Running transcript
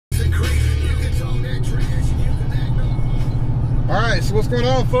Alright, so what's going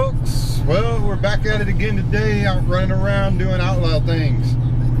on, folks? Well, we're back at it again today, out running around doing outlaw things.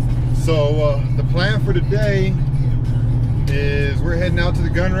 So the plan for today is we're heading out to the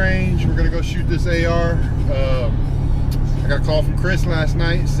gun range. We're gonna go shoot this AR. I got a call from Chris last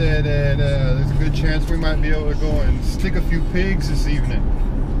night, said that there's a good chance we might be able to go and stick a few pigs this evening.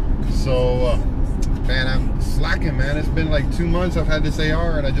 So man, I'm slacking, man. It's been like 2 months I've had this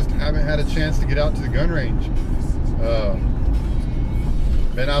AR and I just haven't had a chance to get out to the gun range.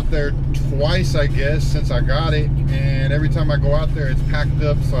 Been out there twice, I guess, since I got it, and every time I go out there it's packed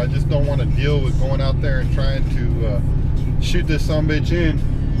up, so I just don't want to deal with going out there and trying to shoot this sumbitch in.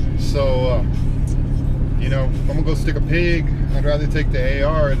 So you know, if I'm gonna go stick a pig, I'd rather take the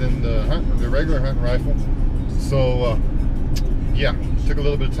AR than the regular hunting rifle. So yeah, took a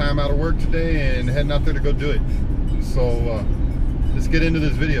little bit of time out of work today and heading out there to go do it. So let's get into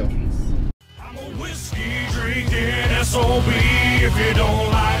this video. I'm a whiskey drinking SOB. If you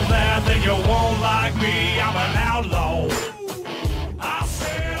don't like that, then you won't like me. I'm an outlaw. I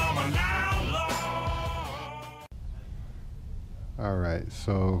said I'm an outlaw. All right,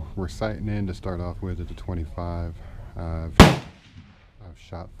 so we're sighting in to start off with at the 25. I've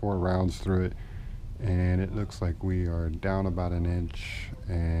shot 4 rounds through it, and it looks like we are down about 1 inch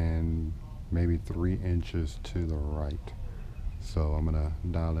and maybe 3 inches to the right. So I'm gonna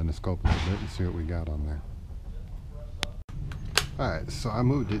dial in the scope a little bit and see what we got on there. Alright, so I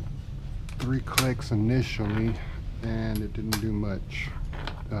moved it 3 clicks initially and it didn't do much.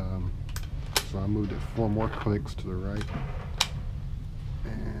 So I moved it 4 more clicks to the right,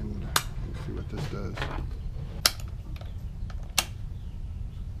 and let's see what this does.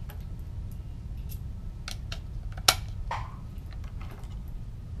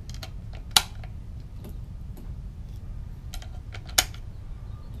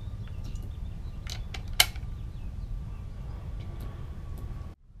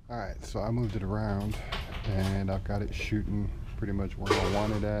 Alright, so I moved it around and I've got it shooting pretty much where I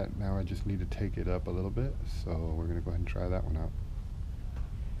want it at. Now I just need to take it up a little bit, so we're going to go ahead and try that one out.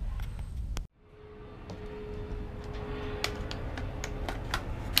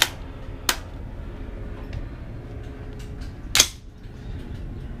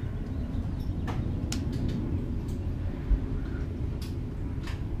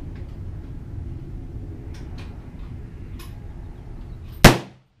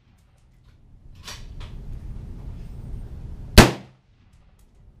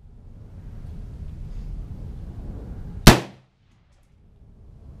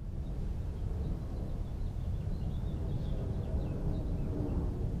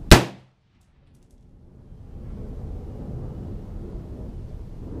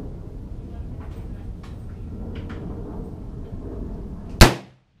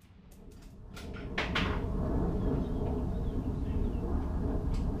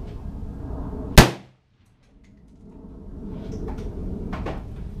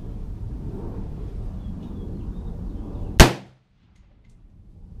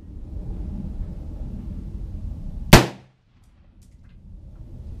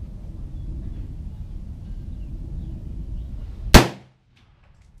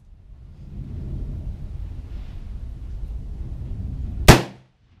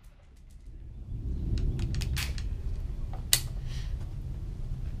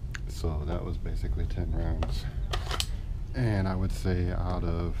 So that was basically 10 rounds. And I would say out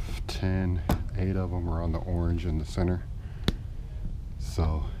of 10, 8 of them were on the orange in the center.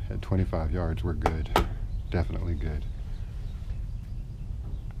 So at 25 yards, we're good. Definitely good.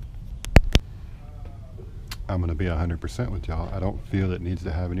 I'm gonna be 100% with y'all. I don't feel it needs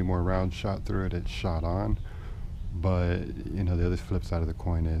to have any more rounds shot through it. It's shot on. But you know, the other flip side of the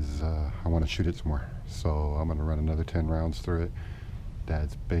coin is I want to shoot it some more. So I'm gonna run another 10 rounds through it.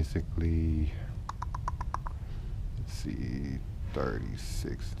 That's basically, let's see, 30,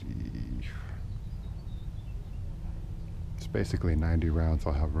 60. It's basically 90 rounds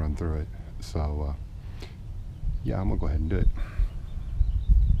I'll have run through it. So yeah, I'm gonna go ahead and do it.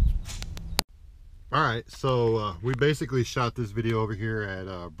 All right, so we basically shot this video over here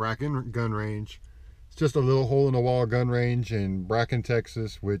at Bracken gun range. It's just a little hole in the wall gun range in Bracken,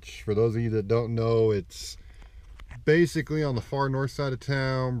 Texas, which for those of you that don't know, it's basically on the far north side of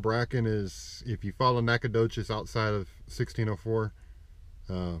town. Bracken is, if you follow Nacogdoches outside of 1604,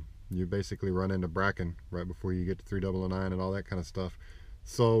 you basically run into Bracken right before you get to 3009 and all that kind of stuff.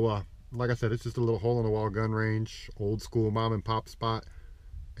 So like I said, it's just a little hole in the wall gun range, old school mom and pop spot,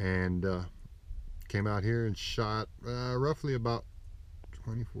 and came out here and shot roughly about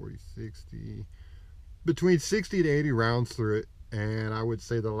 20, 40, 60, between 60 to 80 rounds through it. And I would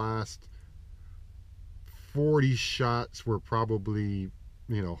say the last 40 shots were probably,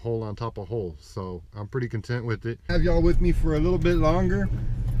 you know, hole on top of hole. So I'm pretty content with it. Have y'all with me for a little bit longer.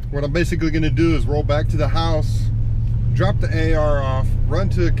 What I'm basically gonna do is roll back to the house, drop the AR off, run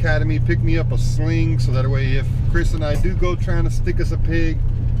to Academy, pick me up a sling, so that way if Chris and I do go trying to stick us a pig,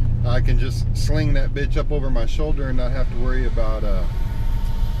 I can just sling that bitch up over my shoulder and not have to worry about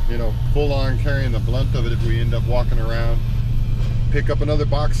you know, full on carrying the blunt of it if we end up walking around. Pick up another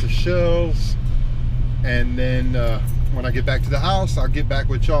box of shells, and then when I get back to the house, I'll get back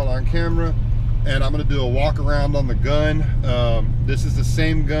with y'all on camera, and I'm gonna do a walk around on the gun. This is the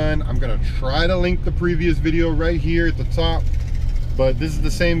same gun. I'm gonna try to link the previous video right here at the top, but this is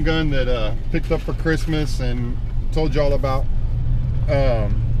the same gun that picked up for Christmas and told y'all about.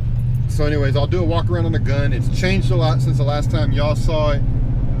 So anyways, I'll do a walk around on the gun. It's changed a lot since the last time y'all saw it.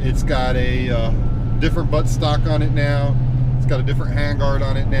 It's got a different butt stock on it now. It's got a different handguard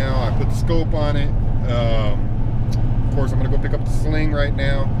on it now. I put the scope on it. Of course, I'm gonna go pick up the sling right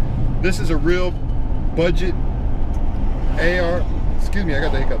now. This is a real budget AR. Excuse me, I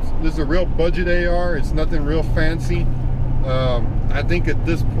got the hiccups. This is a real budget AR. It's nothing real fancy. I think at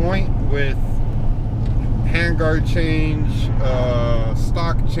this point, with handguard change,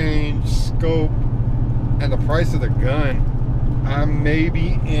 stock change, scope, and the price of the gun, I'm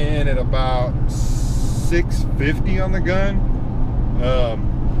maybe in at about $650 on the gun.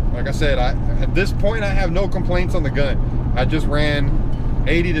 Like I said, at this point I have no complaints on the gun. I just ran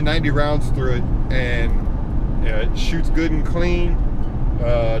 80 to 90 rounds through it, and it shoots good and clean,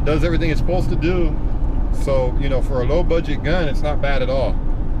 does everything it's supposed to do. So, you know, for a low budget gun, it's not bad at all.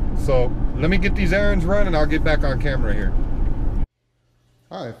 So let me get these errands run and I'll get back on camera here.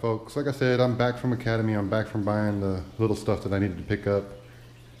 All right, folks, like I said, I'm back from Academy. I'm back from buying the little stuff that I needed to pick up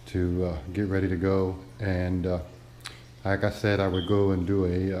to get ready to go. And like I said, I would go and do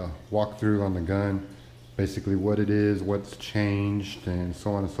a walkthrough on the gun, basically what it is, what's changed, and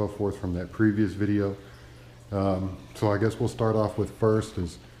so on and so forth from that previous video. So I guess we'll start off with first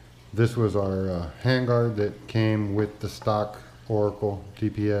is this was our handguard that came with the stock Oracle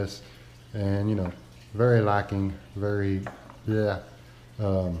DPS, and you know, very lacking, very, yeah.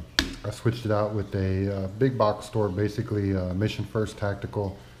 I switched it out with a big box store, basically Mission First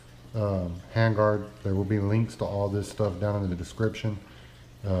Tactical handguard. There will be links to all this stuff down in the description.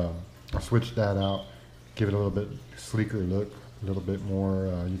 I switched that out, give it a little bit sleeker look, a little bit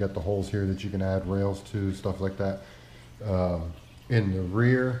more, you got the holes here that you can add rails to, stuff like that. In the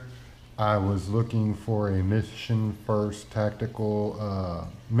rear, I was looking for a Mission First Tactical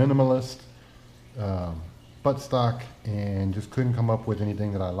Minimalist buttstock, and just couldn't come up with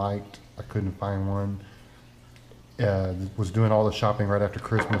anything that I liked. I couldn't find one. Was doing all the shopping right after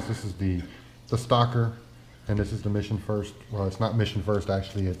Christmas. This is the Stalker, and this is the Mission First. Well, it's not Mission First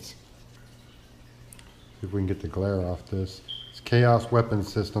actually. It's, see if we can get the glare off this. It's Chaos Weapon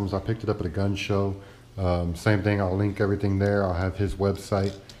Systems. I picked it up at a gun show. Same thing. I'll link everything there. I'll have his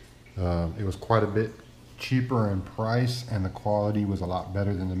website. It was quite a bit cheaper in price, and the quality was a lot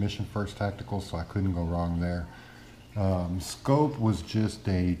better than the Mission First Tactical, so I couldn't go wrong there. Scope was just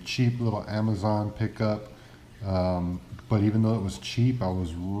a cheap little Amazon pickup, but even though it was cheap, I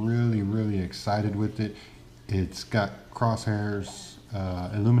was really excited with it. It's got crosshairs,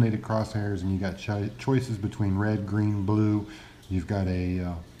 illuminated crosshairs, and you got choices between red, green, blue. You've got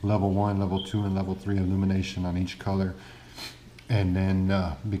a level 1, level 2, and level 3 illumination on each color. And then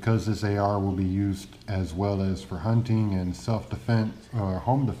because this AR will be used as well as for hunting and self-defense or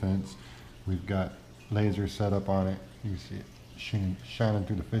home defense, we've got laser set up on it. You see it shining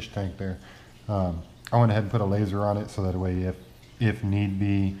through the fish tank there. I went ahead and put a laser on it so that way if need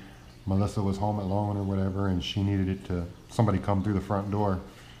be, Melissa was home alone or whatever and she needed it to, somebody come through the front door,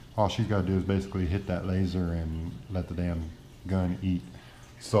 all she's got to do is basically hit that laser and let the damn gun eat.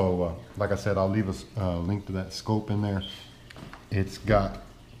 So like I said, I'll leave a link to that scope in there. It's got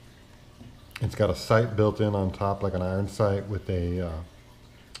a sight built in on top, like an iron sight with a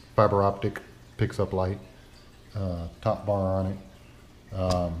fiber optic, picks up light, top bar on it.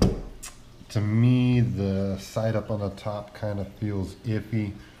 To me, the sight up on the top kind of feels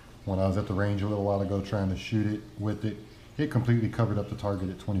iffy. When I was at the range a little while ago trying to shoot it with it, it completely covered up the target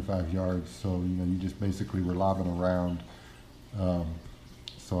at 25 yards. So, you know, you just basically were lobbing around.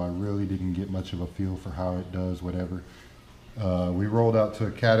 So I really didn't get much of a feel for how it does whatever. We rolled out to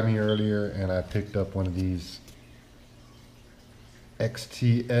Academy earlier and I picked up one of these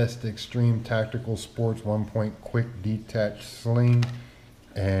XTS Extreme Tactical Sports 1-point quick detach sling,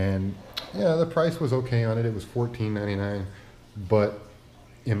 and yeah, the price was okay on it. It was $14.99, but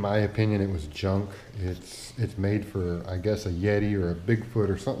in my opinion it was junk. It's made for, I guess, a Yeti or a Bigfoot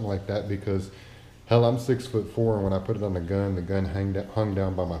or something like that, because Hell, I'm 6'4", and when I put it on the gun hung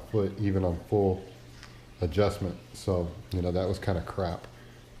down by my foot, even on full adjustment. So, you know, that was kind of crap.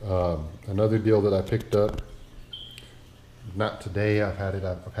 Another deal that I picked up, not today, I've had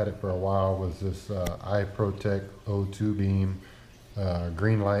it for a while, was this IPROTEC O2 beam,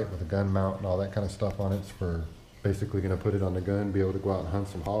 green light with a gun mount and all that kind of stuff on it. It's for basically going to put it on the gun, be able to go out and hunt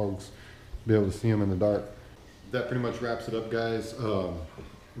some hogs, be able to see them in the dark. That pretty much wraps it up, guys.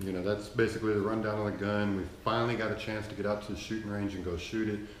 You know, that's basically the rundown on the gun. We finally got a chance to get out to the shooting range and go shoot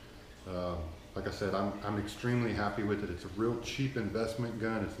it. Like I said, I'm extremely happy with it. It's a real cheap investment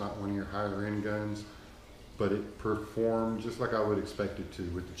gun. It's not one of your higher end guns, but it performed just like I would expect it to.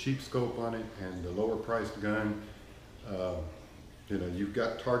 With the cheap scope on it and the lower priced gun, you know, you've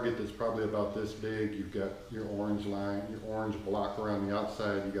got target that's probably about this big. You've got your orange line, your orange block around the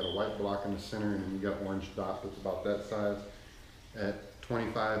outside. You've got a white block in the center, and then you got orange dot that's about that size. At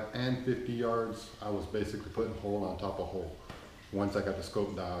 25 and 50 yards, I was basically putting hole on top of hole once I got the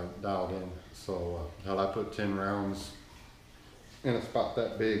scope dialed in. So hell, I put 10 rounds in a spot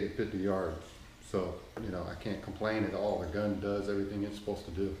that big at 50 yards. So, you know, I can't complain at all. The gun does everything it's supposed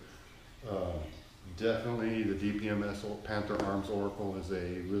to do. Definitely the Dpms Panther Arms Oracle is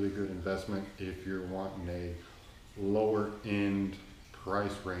a really good investment if you're wanting a lower end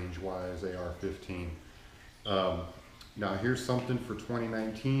price range wise AR15. Now here's something for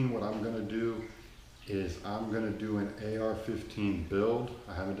 2019. What I'm gonna do is I'm gonna do an AR15 build.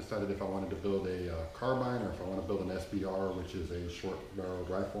 I haven't decided if I wanted to build a carbine or if I want to build an SBR, which is a short barreled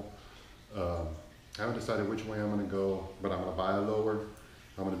rifle. I haven't decided which way I'm gonna go, but I'm gonna buy a lower.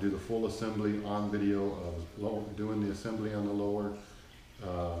 I'm going to do the full assembly on video of doing the assembly on the lower.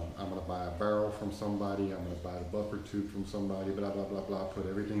 I'm going to buy a barrel from somebody. I'm going to buy the buffer tube from somebody, blah, blah, blah, blah. Put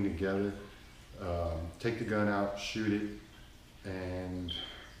everything together, take the gun out, shoot it, and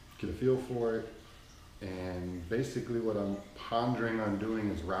get a feel for it. And basically what I'm pondering on doing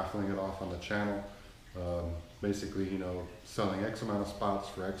is raffling it off on the channel. Basically, you know, selling X amount of spots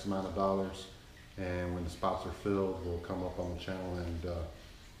for X amount of dollars. And when the spots are filled, we'll come up on the channel and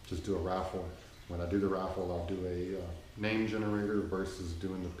just do a raffle. When I do the raffle, I'll do a name generator versus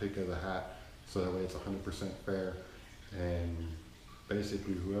doing the pick of the hat, so that way it's 100% fair. And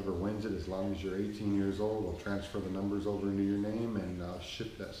basically whoever wins it, as long as you're 18 years old, we'll transfer the numbers over into your name and I'll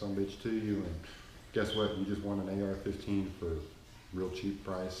ship that sumbitch to you. And guess what? You just won an AR-15 for a real cheap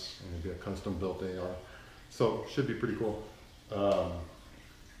price, and it'll be a custom built AR. So should be pretty cool.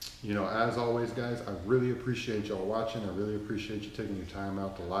 You know, as always, guys, I really appreciate y'all watching. I really appreciate you taking your time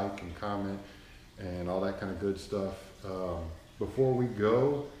out to like and comment and all that kind of good stuff. Before we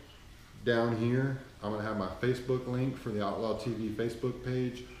go down here, I'm going to have my Facebook link for the Outlaw TV Facebook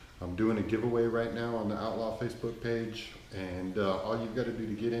page. I'm doing a giveaway right now on the Outlaw Facebook page, and all you've got to do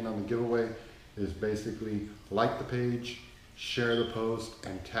to get in on the giveaway is basically like the page, share the post,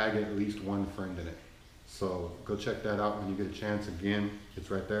 and tag at least one friend in it. So go check that out when you get a chance. Again,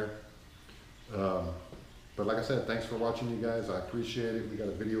 it's right there. But like I said, thanks for watching, you guys. I appreciate it. We got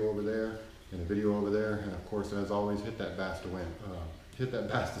a video over there and a video over there. And of course, as always, hit that bass to win. Hit that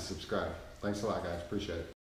bass to subscribe. Thanks a lot, guys. Appreciate it.